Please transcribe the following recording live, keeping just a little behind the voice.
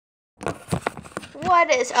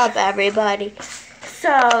What is up, everybody? So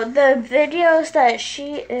the videos that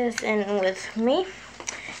she is in with me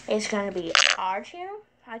is going to be our channel.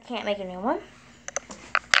 I can't make a new one.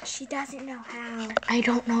 She doesn't know how. I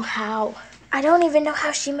don't know how. I don't even know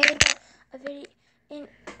how she made a video in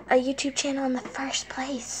a YouTube channel in the first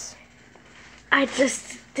place. I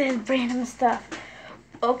just did random stuff.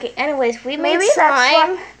 Okay, anyways, we made Maybe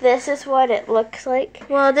slime. that's This is what it looks like.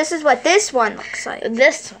 Well, this is what this one looks like.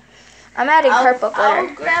 This one. I'm adding purple glitter.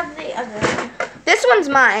 I'll grab the other one. This one's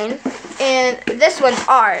mine, and this one's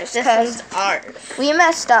ours. This one's ours. We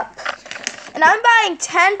messed up. And I'm buying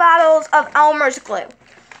 10 bottles of Elmer's glue.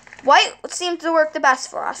 White seems to work the best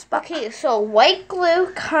for us. But Okay, so white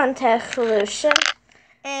glue, contact solution.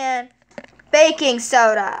 and baking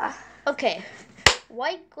soda. Okay,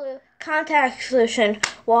 white glue, contact solution,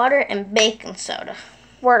 water, and baking soda.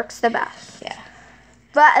 Works the best. Yeah.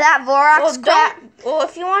 But that Vorax crap. Well,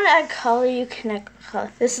 if you want to add color, you can add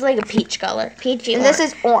color. This is like a peach color. Peachy And orange.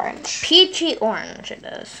 this is orange. Peachy orange, it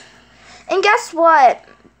is. And guess what?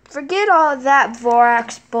 Forget all that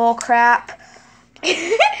Vorax bull crap.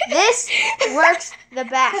 This works the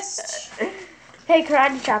best. Hey,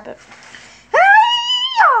 karate chop it.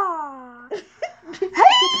 Hey-ya!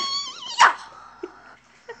 Hey-ya!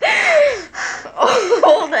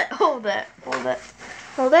 Hold it, hold it, hold it.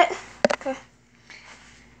 Hold it. Okay.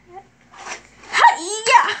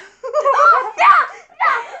 Hi-ya! No!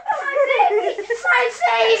 My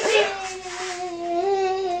baby!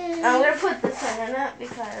 I'm going to put this one in it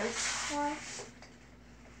because...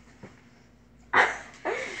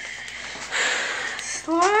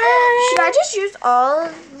 Slime. Should I just use all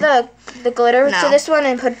of the glitter No. to this one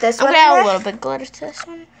and put this I'm one going to in add a there? little bit glitter to this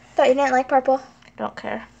one. Thought you didn't like purple. Don't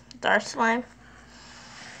care. It's our slime.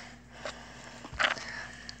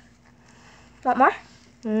 Want more?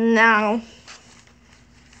 No.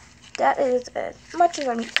 That is as much as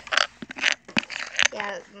I need.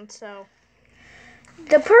 Yeah, and so...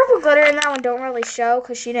 The purple glitter in that one don't really show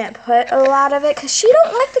because she didn't put a lot of it because she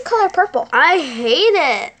don't like the color purple. I hate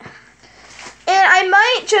it. And I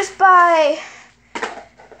might just buy...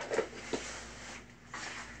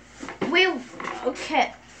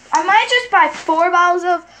 Okay. I might just buy 4 bottles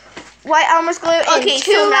of white Elmer's glue and Okay,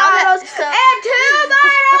 2 so now bottles that-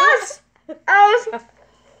 and 2 bottles of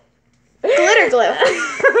glitter glue.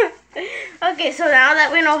 Okay, so now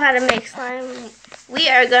that we know how to make slime, we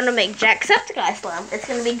are going to make Jacksepticeye slime. It's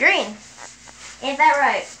going to be green. Ain't that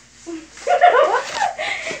right?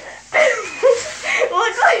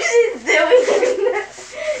 Look what she's doing.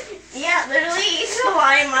 Yeah, literally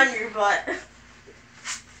slime on your butt.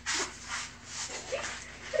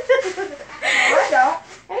 I don't.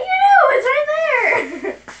 Hey, you know, it's right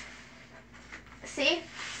there. See?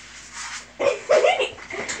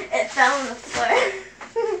 It fell on the floor.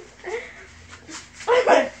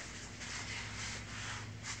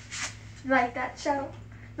 Like that show.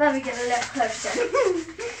 Let me get a little closer.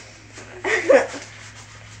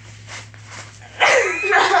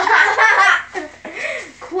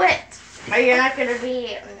 Quit. Or you're not going to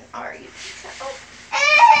be in our YouTube channel.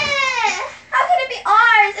 How can it be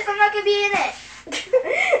ours if I'm not going to be in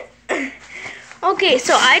it? Okay,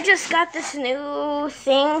 so I just got this new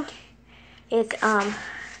thing. It's,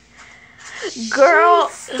 girl.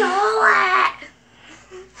 She stole it.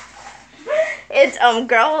 It's,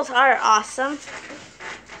 girls are awesome.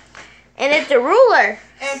 And it's a ruler.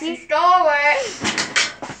 And she stole it.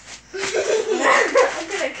 I'm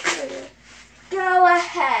gonna kill you. Go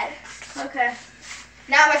ahead. Okay.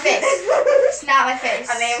 Not my face. It's not my face.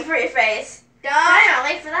 I'm aiming for your face. Don't. I'm not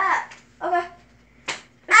late for that. Okay.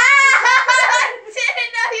 I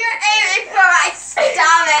didn't know you were aiming for my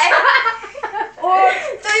stomach. Or I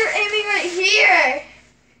thought you were aiming right here.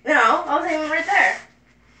 No, I was aiming right there.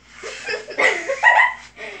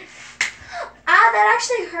 That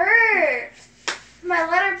actually hurts.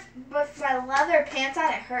 With my leather pants on,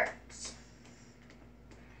 it hurts.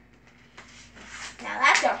 Now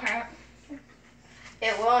that don't hurt.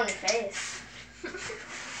 It will on your face.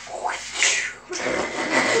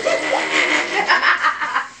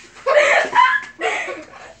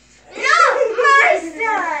 No, my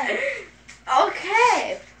son.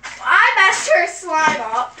 Okay. I messed her slime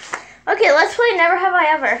up. Okay, let's play Never Have I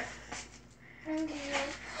Ever. Okay.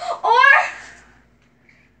 Or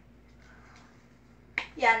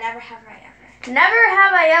yeah, never have I ever. Never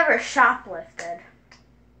have I ever shoplifted.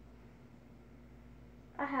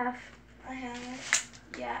 I have. I haven't.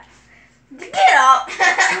 Yeah. Get up!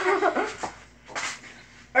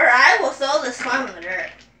 Or I will throw the slime in the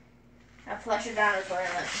dirt. I'll flush it down the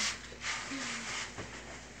toilet.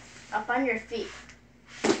 Up on your feet.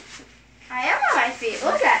 I am on my feet.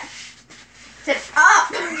 Look at. Sit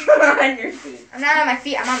up on your feet. I'm not on my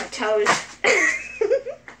feet. I'm on my toes.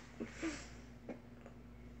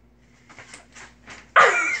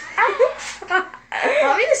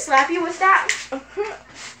 Want me to slap you with that?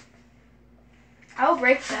 I will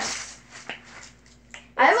break this.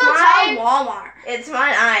 I will tell Walmart. It's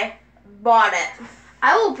mine. I bought it.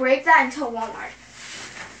 I will break that and tell Walmart.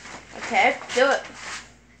 Okay, do it.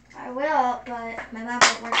 I will, but my mom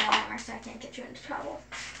won't work at Walmart, so I can't get you into trouble.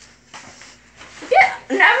 Yeah,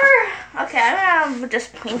 never. Okay, I'm gonna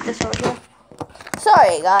just paint this over here.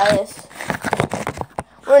 Sorry, guys.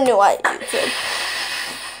 We're new at YouTube.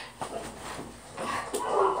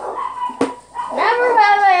 Never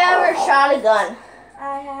have I ever shot a gun.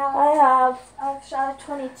 I've shot a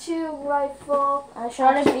 .22 rifle. I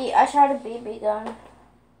shot a BB gun.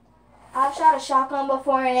 I've shot a shotgun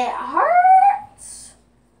before and it hurts.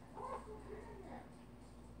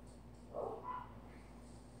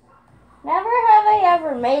 Never have I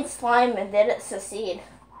ever made slime and did it succeed.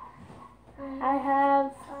 I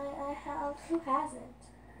have. I have. Who hasn't?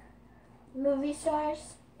 Movie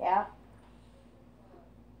stars? Yeah.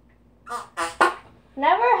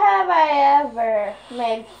 Never have I ever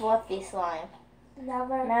made fluffy slime.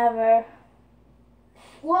 Never. Never.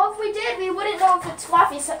 Well, if we did, we wouldn't know if it's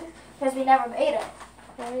fluffy because we never made it.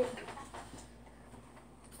 Right.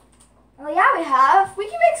 Well, yeah, we have. We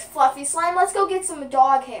can make fluffy slime. Let's go get some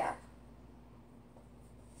dog hair.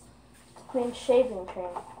 I mean shaving cream.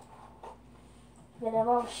 Yeah, I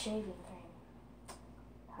love shaving cream.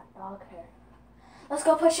 Not dog hair. Let's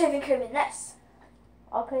go put shaving cream in this.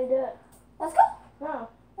 Okay, do it. Let's go. No.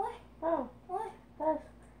 Why? No. Why? Yes.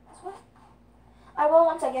 That's why. I will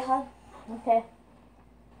once I get home. Okay.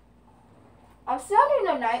 I'm spending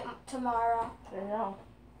the night tomorrow. I know.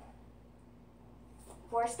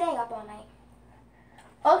 We're staying up all night.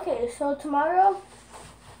 Okay, so tomorrow,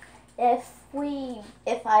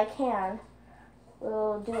 if I can,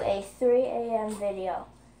 we'll do a 3 a.m. video.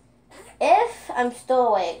 If I'm still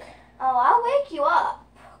awake. Oh, I'll wake you up.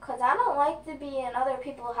 Because I don't like to be in other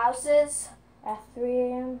people's houses. At 3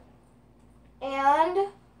 a.m. And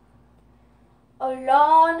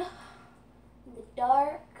alone in the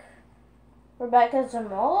dark. Rebecca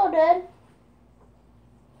Zamolo did.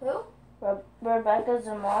 Who? Rebecca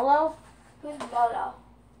Zamolo. Who's Bolo?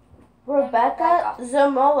 Rebecca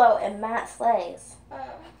Zamolo and Matt Slays.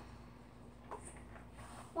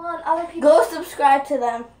 Well, and other people. Go subscribe to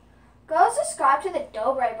them. Go subscribe to the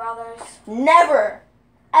Dobre brothers. Never,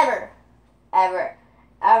 ever, ever,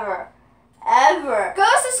 ever, ever. Go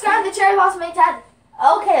subscribe to Cherry Blossom 810.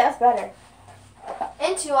 Okay, that's better.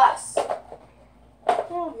 And to us.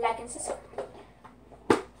 Like and subscribe.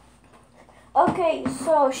 Okay,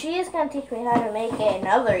 so she is going to teach me how to make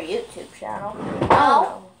another YouTube channel.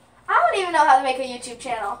 No. I don't even know how to make a YouTube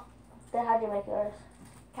channel. Then how do you make yours?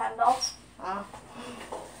 Kendall. Oh.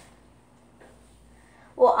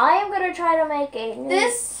 Well, I am going to try to make a new...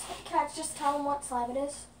 This, can I just tell them what slime it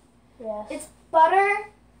is? Yes. It's butter.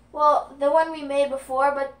 Well, the one we made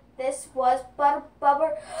before, but this was butter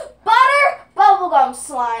bubblegum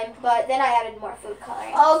slime. But then I added more food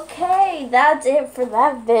coloring. Okay, that's it for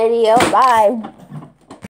that video. Bye.